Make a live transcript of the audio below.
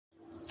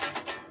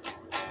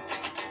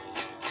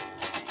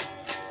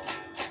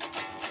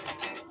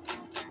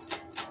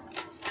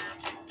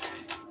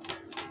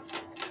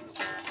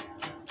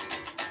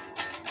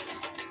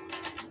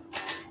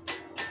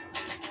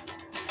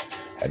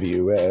Have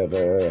you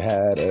ever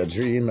had a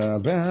dream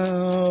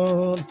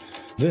about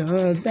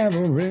the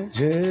devil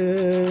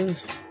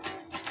riches?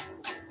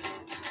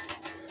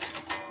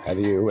 Have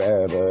you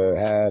ever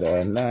had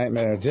a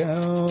nightmare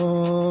down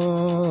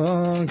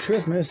on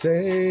Christmas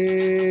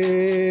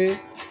Eve?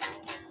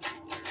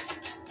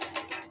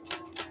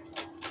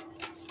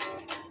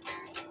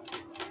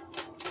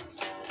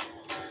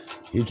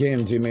 He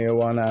came to me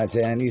one night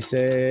and he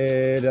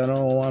said, I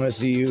don't want to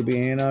see you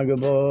being a good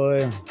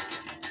boy.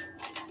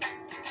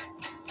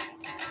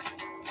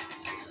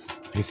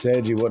 He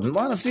said you wouldn't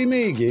want to see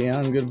me being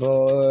a good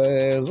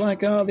boy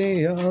like all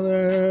the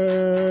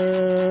others.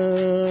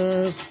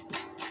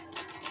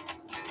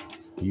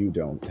 You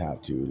don't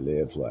have to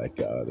live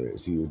like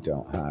others. You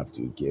don't have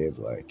to give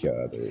like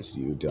others.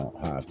 You don't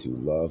have to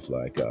love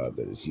like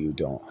others. You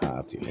don't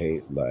have to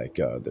hate like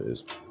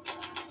others.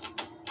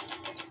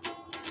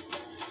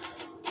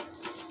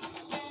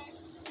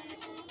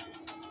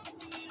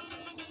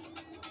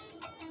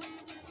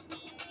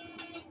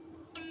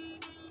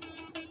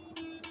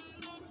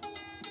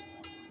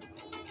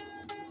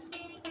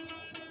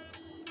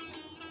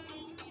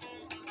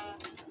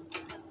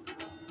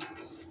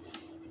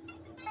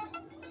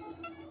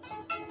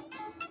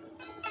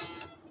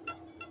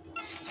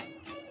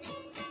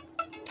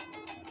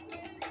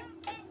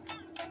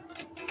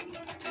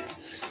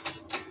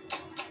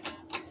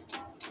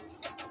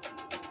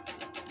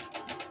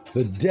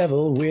 The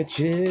devil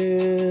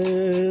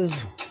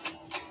witches.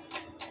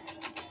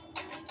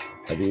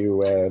 Have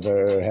you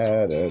ever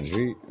had a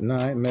dream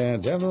nightmare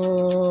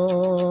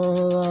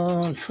devil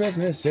on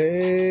Christmas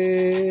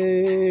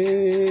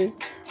Eve?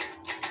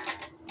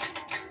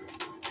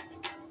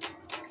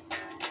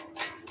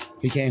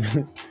 He came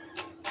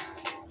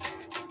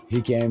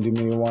to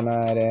me one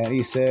night and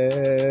he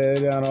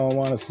said, I don't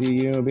want to see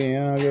you being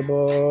a good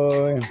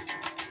boy.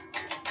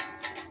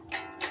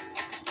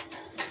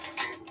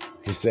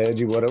 He said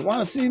you wouldn't want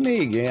to see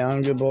me,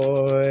 younger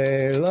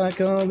boy, like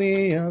all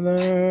the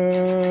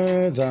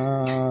others.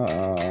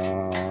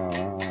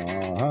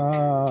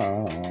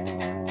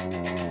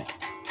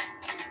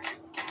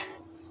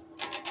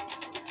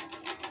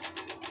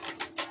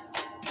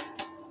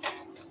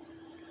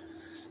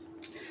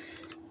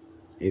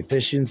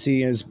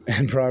 Efficiency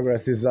and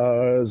progress is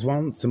ours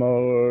once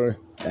more.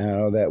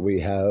 Now that we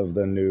have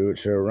the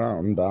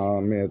neutron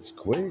bomb, it's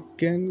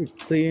quick and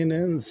clean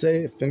and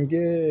safe and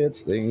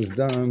gets things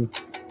done.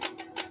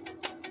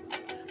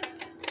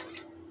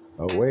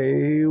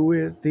 Away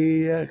with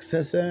the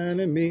excess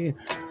enemy,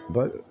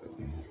 but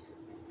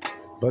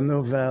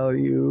no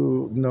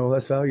value, no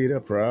less value to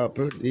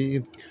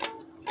property.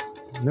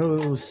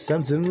 No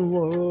sense in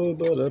war,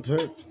 but a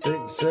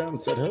perfect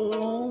sense at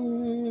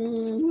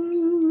home.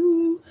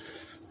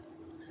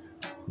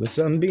 The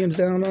sun beams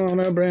down on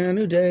a brand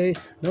new day.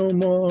 No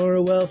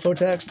more welfare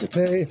tax to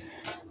pay.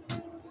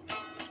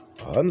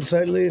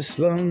 Unsightly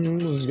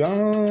slums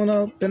gone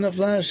up in a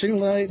flashing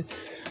light.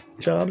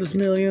 Jobless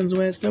millions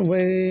waste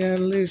away. At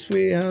least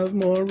we have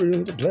more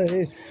room to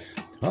play.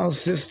 All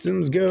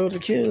systems go to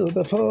kill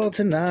the poor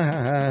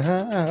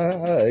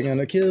tonight.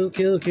 Gonna kill the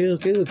poor.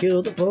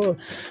 Kill the poor.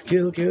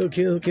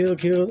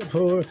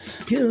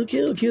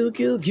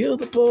 Kill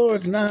the poor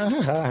tonight.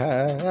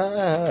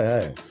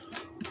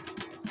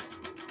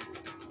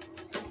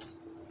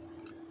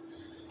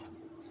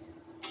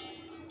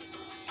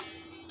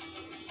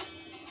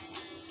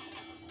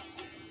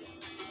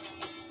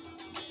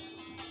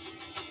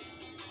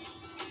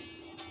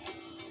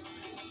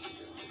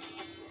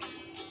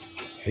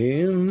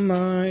 Heal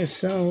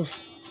myself,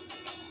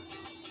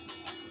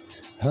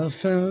 a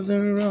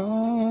feather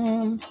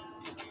on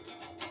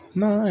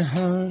my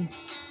heart.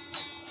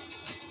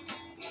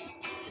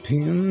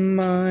 Pin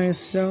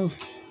myself,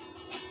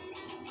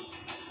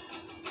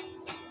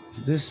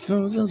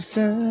 dispose of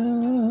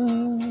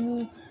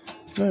self-skin.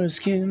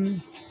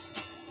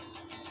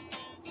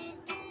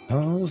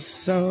 All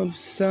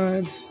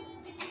subsides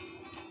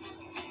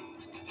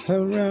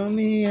around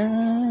me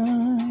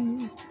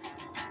and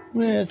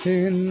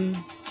within.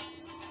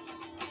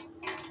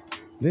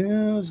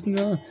 There's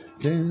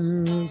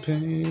nothing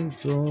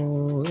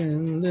painful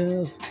in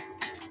this.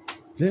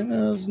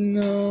 There's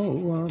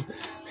no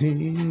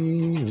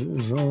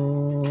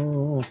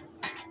evil.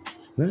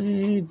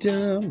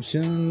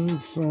 Redemption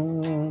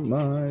for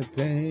my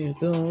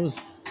pathos.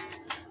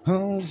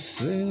 All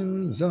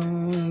sins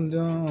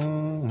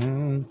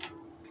undone.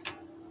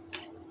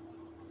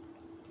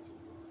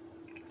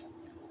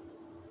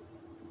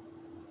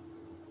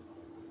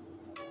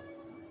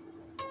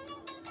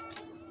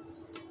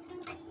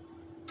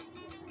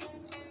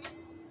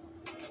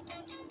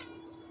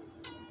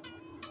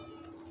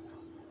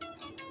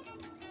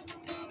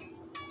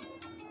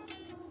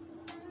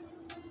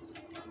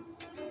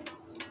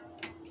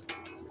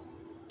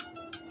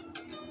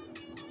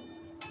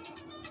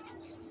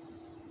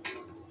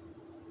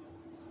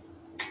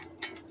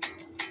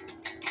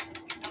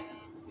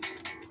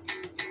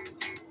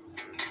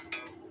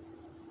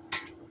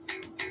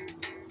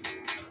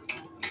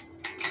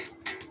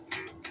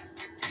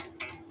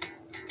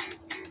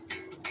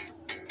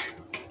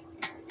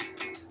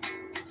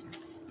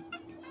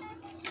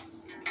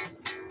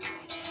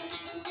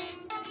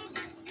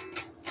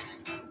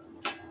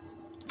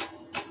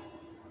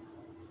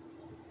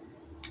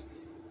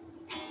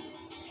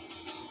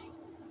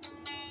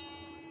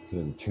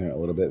 Gonna tune it a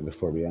little bit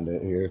before we end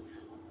it here.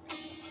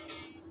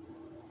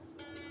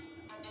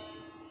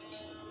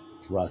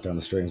 Rock down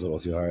the strings a little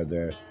too hard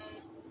there.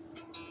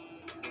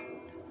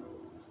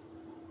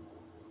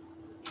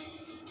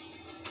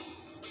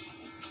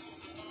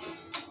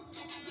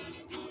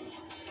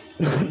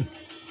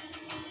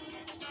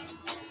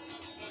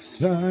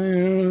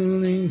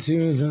 Spiraling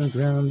to the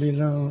ground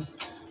below,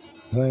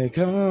 like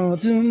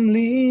autumn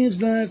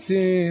leaves left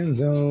in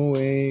the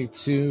wake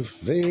to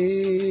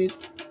fade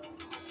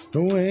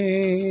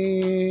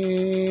away.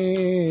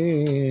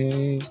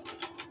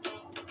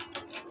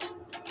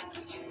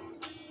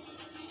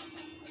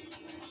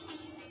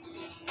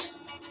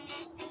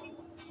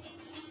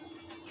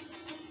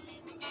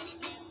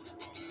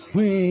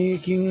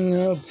 Waking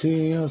up to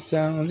your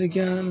sound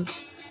again,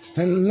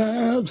 and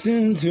lapse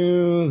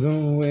into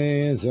the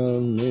ways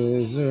of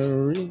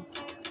misery.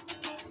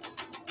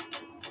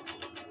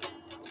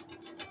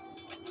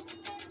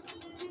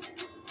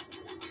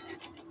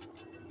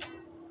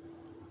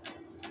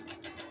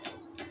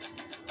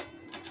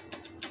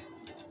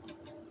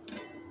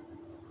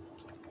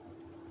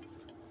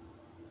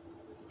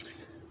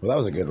 Well, that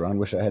was a good run.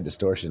 Wish I had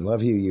distortion.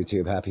 Love you,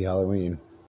 YouTube. Happy Halloween.